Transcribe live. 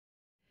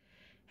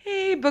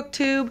Hey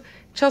BookTube,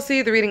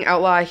 Chelsea the Reading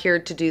Outlaw here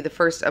to do the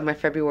first of my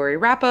February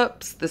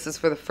wrap-ups. This is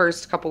for the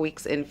first couple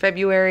weeks in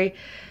February.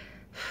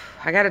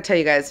 I gotta tell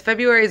you guys,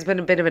 February has been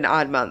a bit of an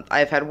odd month.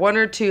 I've had one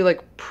or two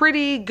like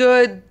pretty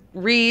good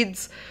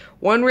reads,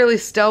 one really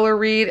stellar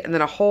read, and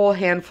then a whole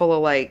handful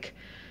of like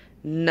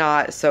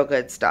not so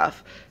good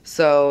stuff.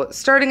 So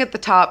starting at the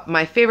top,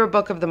 my favorite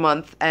book of the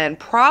month and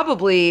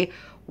probably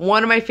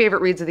one of my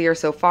favorite reads of the year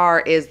so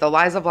far is The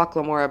Lies of Locke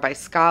Lamora by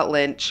Scott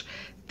Lynch.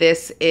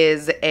 This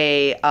is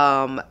a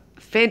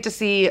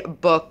fantasy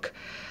book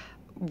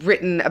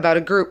written about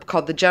a group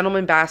called the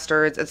Gentleman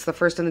Bastards. It's the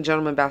first in the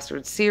Gentleman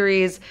Bastards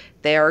series.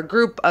 They are a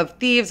group of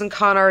thieves and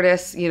con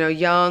artists, you know,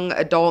 young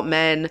adult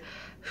men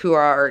who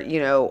are, you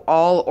know,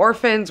 all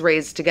orphans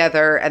raised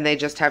together, and they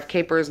just have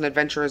capers and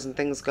adventures, and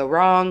things go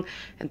wrong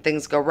and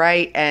things go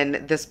right. And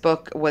this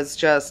book was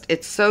just,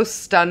 it's so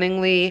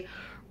stunningly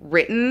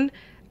written,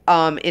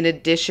 in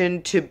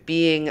addition to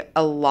being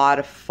a lot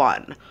of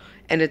fun.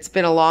 And it's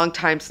been a long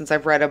time since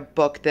I've read a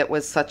book that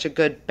was such a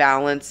good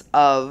balance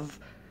of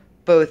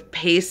both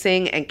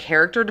pacing and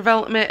character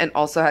development, and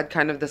also had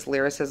kind of this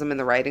lyricism in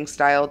the writing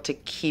style to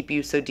keep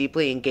you so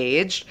deeply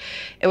engaged.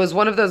 It was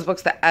one of those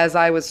books that as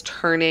I was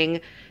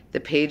turning the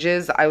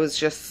pages, I was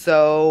just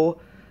so,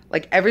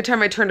 like, every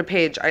time I turned a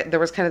page, there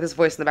was kind of this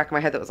voice in the back of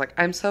my head that was like,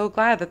 I'm so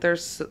glad that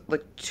there's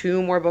like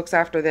 2 more books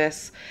after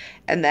this,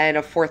 and then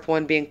a 4th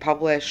one being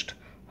published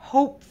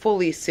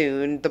hopefully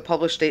soon. The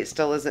published date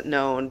still isn't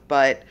known,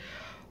 but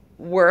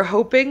we're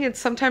hoping it's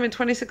sometime in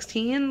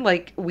 2016,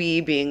 like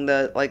we being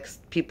the like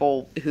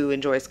people who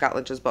enjoy Scott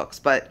Lynch's books,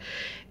 but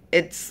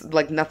it's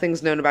like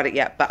nothing's known about it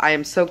yet. But I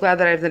am so glad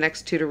that I have the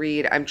next 2 to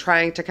read. I'm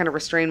trying to kind of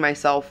restrain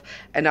myself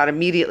and not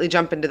immediately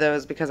jump into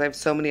those because I have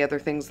so many other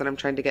things that I'm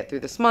trying to get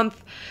through this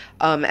month.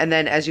 And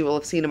then, as you will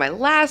have seen in my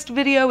last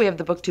video, we have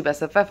the BookTube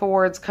SFF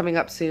Awards coming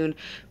up soon,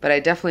 but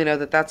I definitely know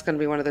that that's going to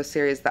be one of those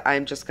series that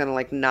I'm just going to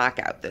like knock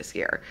out this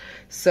year.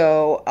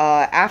 So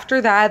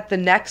after that, the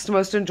next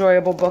most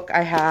enjoyable book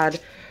I had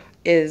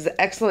is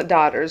Excellent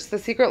Daughters, The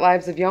Secret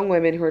Lives of Young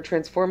Women Who Are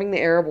Transforming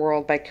the Arab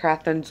World by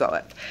Catherine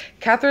Zoep.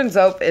 Catherine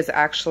Zoep is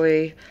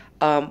actually,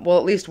 well,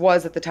 at least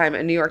was at the time,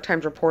 a New York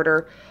Times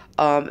reporter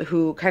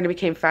who kind of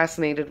became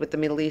fascinated with the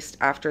Middle East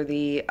after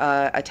the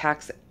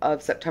attacks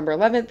of September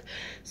 11th.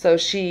 So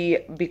she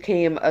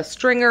became a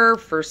stringer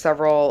for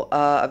several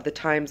of the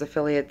Times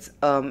affiliates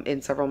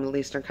in several Middle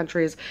Eastern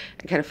countries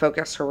and kind of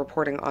focused her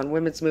reporting on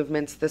women's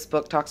movements. This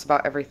book talks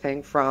about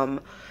everything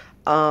from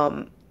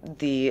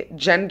the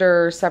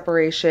gender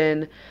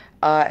separation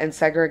and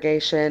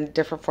segregation,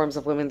 different forms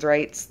of women's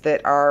rights that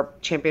are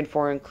championed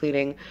for,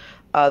 including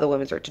the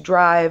women's right to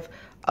drive,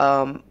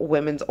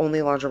 women's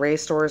only lingerie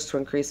stores to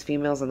increase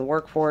females in the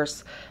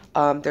workforce.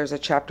 There's a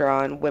chapter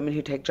on women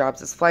who take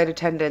jobs as flight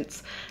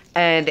attendants.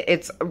 And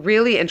it's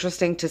really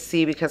interesting to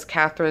see because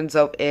Catherine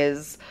Zoep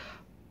is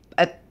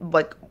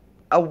like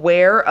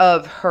aware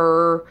of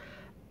her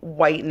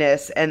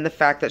whiteness and the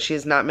fact that she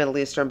is not Middle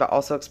Eastern, but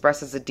also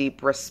expresses a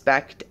deep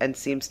respect and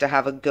seems to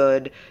have a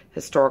good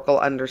historical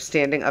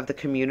understanding of the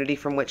community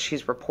from which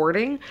she's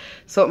reporting.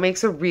 So it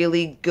makes a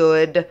really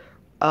good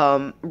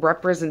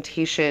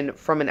representation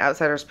from an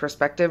outsider's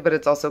perspective, but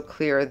it's also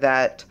clear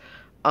that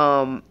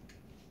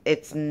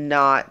it's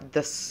not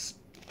the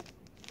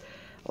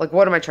like,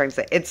 what am I trying to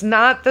say? It's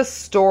not the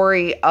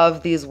story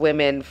of these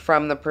women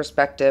from the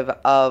perspective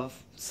of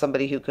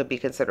somebody who could be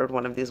considered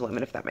one of these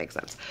women, if that makes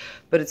sense.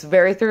 But it's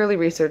very thoroughly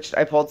researched.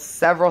 I pulled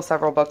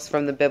several books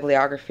from the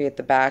bibliography at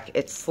the back.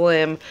 It's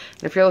slim.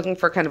 And if you're looking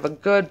for kind of a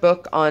good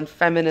book on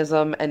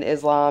feminism and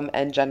Islam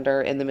and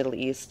gender in the Middle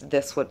East,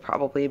 this would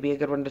probably be a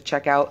good one to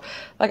check out.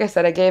 Like I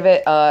said, I gave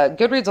it,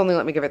 Goodreads only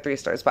let me give it 3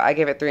 stars, but I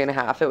gave it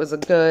 3.5. It was a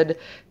good,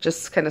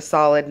 just kind of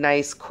solid,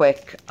 nice,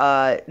 quick,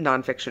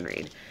 nonfiction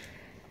read.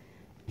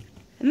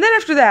 And then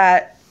after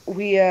that,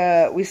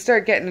 we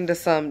start getting into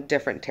some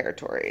different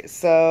territory.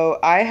 So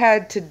I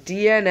had to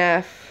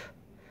DNF.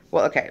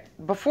 Well, okay,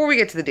 before we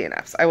get to the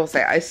DNFs, I will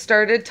say I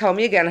started Tell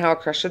Me Again How a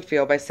Crush Should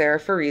Feel by Sarah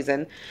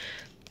Farizen.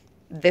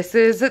 This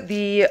is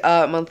the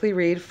monthly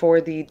read for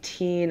the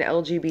teen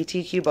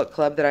LGBTQ book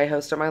club that I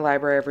host at my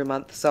library every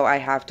month, so I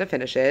have to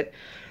finish it.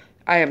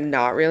 I am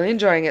not really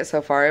enjoying it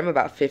so far. I'm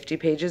about 50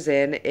 pages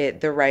in.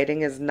 The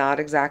writing is not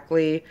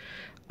exactly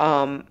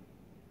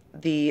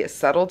the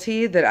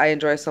subtlety that I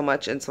enjoy so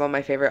much in some of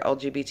my favorite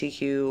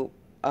LGBTQ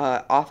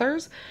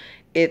authors.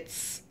 I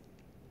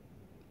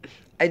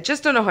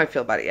just don't know how I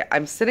feel about it yet.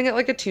 I'm sitting at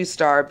like a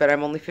 2-star, but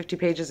I'm only 50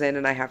 pages in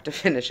and I have to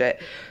finish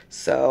it.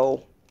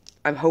 So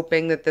I'm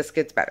hoping that this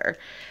gets better.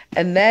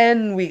 And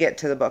then we get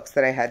to the books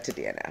that I had to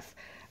DNF.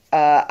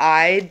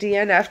 I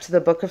DNF'd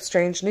The Book of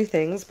Strange New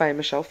Things by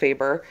Michelle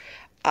Faber.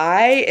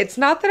 It's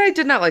not that I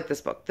did not like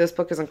this book. This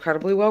book is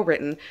incredibly well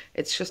written.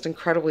 It's just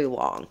incredibly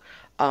long.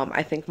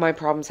 I think my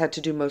problems had to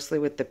do mostly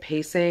with the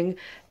pacing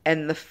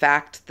and the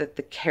fact that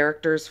the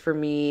characters for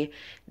me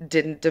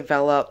didn't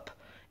develop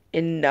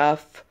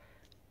enough,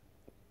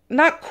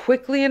 not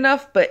quickly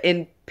enough, but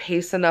in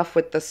pace enough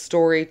with the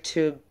story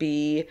to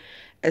be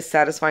as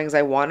satisfying as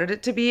I wanted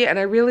it to be. And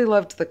I really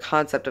loved the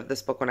concept of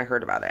this book when I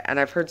heard about it. And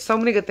I've heard so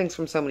many good things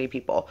from so many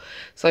people.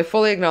 So I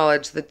fully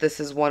acknowledge that this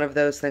is one of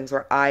those things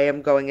where I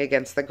am going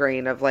against the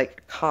grain of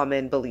like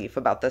common belief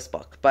about this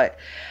book. But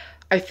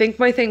I think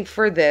my thing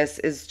for this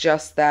is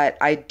just that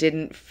I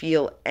didn't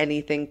feel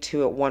anything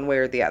to it one way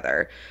or the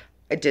other.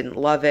 I didn't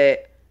love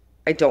it.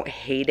 I don't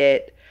hate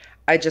it.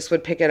 I just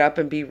would pick it up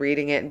and be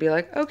reading it and be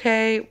like,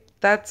 okay,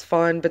 that's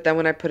fun. But then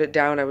when I put it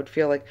down, I would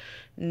feel like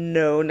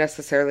no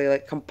necessarily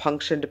like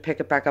compunction to pick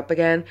it back up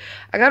again.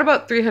 I got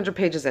about 300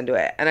 pages into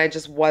it and I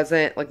just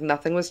wasn't like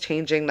nothing was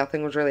changing,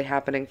 nothing was really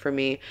happening for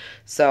me.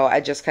 So I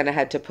just kind of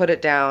had to put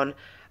it down.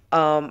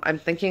 I'm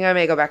thinking I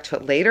may go back to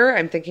it later.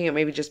 I'm thinking it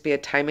maybe just be a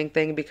timing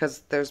thing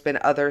because there's been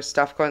other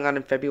stuff going on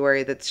in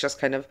February that's just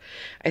kind of,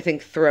 I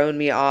think, thrown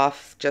me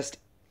off just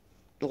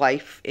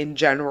life in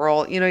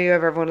general. You know, you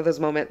have every one of those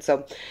moments.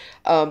 So,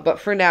 but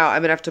for now,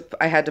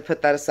 I had to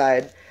put that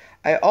aside.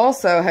 I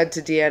also had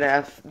to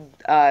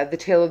DNF The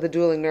Tale of the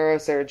Dueling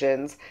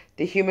Neurosurgeons.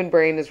 The human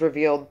brain is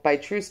revealed by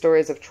true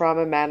stories of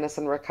trauma, madness,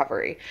 and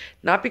recovery.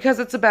 Not because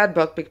it's a bad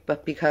book,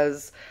 but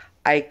because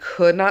I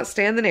could not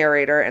stand the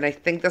narrator, and I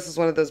think this is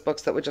one of those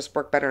books that would just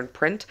work better in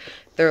print.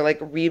 They're like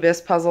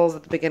rebus puzzles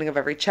at the beginning of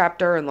every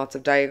chapter and lots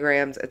of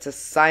diagrams. It's a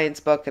science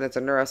book and it's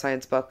a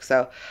neuroscience book,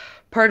 so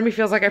part of me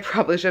feels like I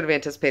probably should have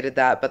anticipated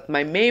that, but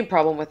my main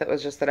problem with it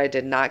was just that I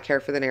did not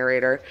care for the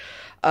narrator.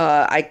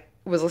 I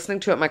was listening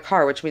to it in my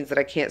car, which means that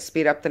I can't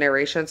speed up the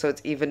narration, so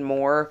it's even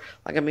more,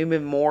 like I'm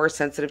even more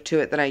sensitive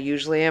to it than I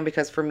usually am,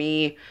 because for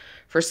me,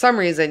 for some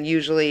reason,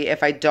 usually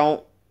if I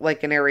don't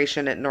like a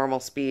narration at normal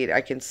speed, I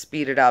can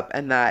speed it up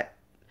and that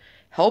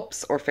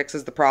helps or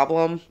fixes the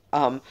problem.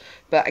 But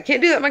I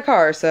can't do that in my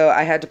car, so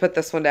I had to put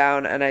this one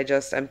down, and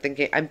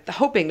I'm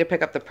hoping to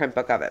pick up the print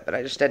book of it, but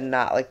I just did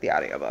not like the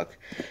audiobook.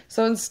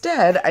 So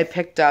instead, I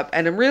picked up,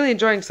 and I'm really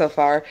enjoying so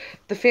far,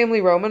 The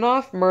Family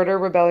Romanov, Murder,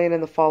 Rebellion,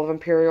 and the Fall of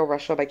Imperial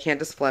Russia by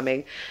Candace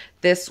Fleming.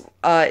 This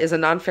is a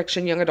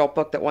nonfiction young adult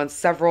book that won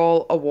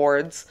several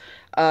awards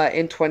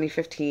in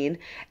 2015,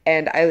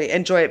 and I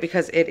enjoy it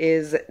because it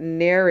is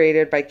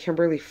narrated by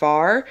Kimberly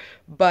Farr,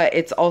 but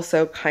it's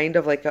also kind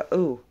of like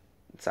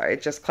sorry,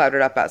 it just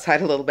clouded up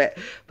outside a little bit,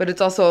 but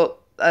it's also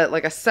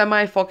like a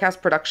semi full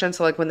cast production.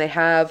 So like when they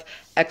have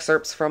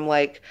excerpts from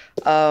like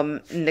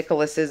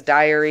Nicholas's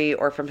diary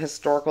or from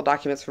historical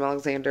documents from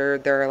Alexander,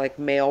 there are like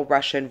male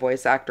Russian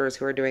voice actors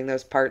who are doing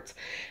those parts,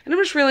 and I'm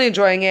just really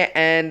enjoying it.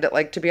 And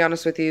like, to be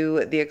honest with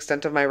you, the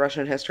extent of my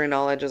Russian history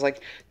knowledge is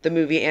like the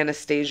movie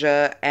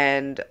Anastasia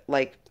and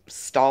like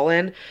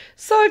Stalin.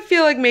 So I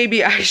feel like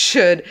maybe I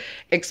should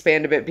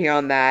expand a bit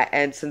beyond that.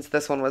 And since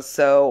this one was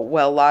so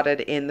well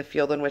lauded in the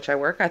field in which I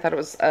work, I thought it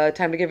was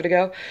time to give it a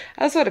go.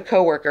 I also had a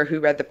coworker who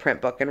read the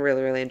print book and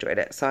really, really enjoyed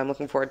it. So I'm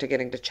looking forward to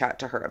getting to chat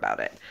to her about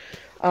it.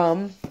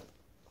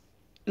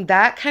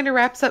 That kind of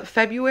wraps up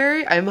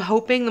February. I'm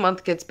hoping the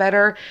month gets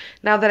better.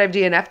 Now that I've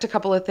DNF'd a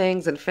couple of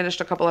things and finished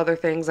a couple other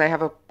things, I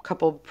have a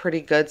couple pretty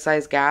good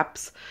size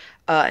gaps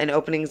and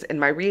openings in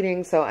my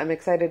reading. So I'm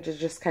excited to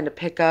just kind of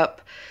pick up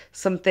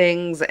some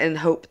things and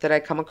hope that I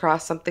come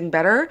across something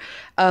better.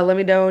 Let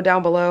me know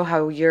down below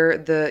how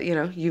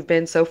you've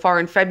been so far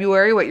in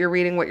February, what you're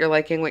reading, what you're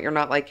liking, what you're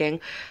not liking.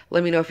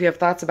 Let me know if you have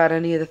thoughts about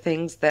any of the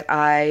things that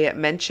I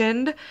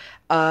mentioned.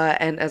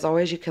 And as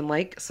always, you can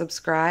like,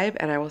 subscribe,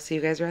 and I will see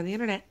you guys around the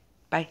internet.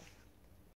 Bye.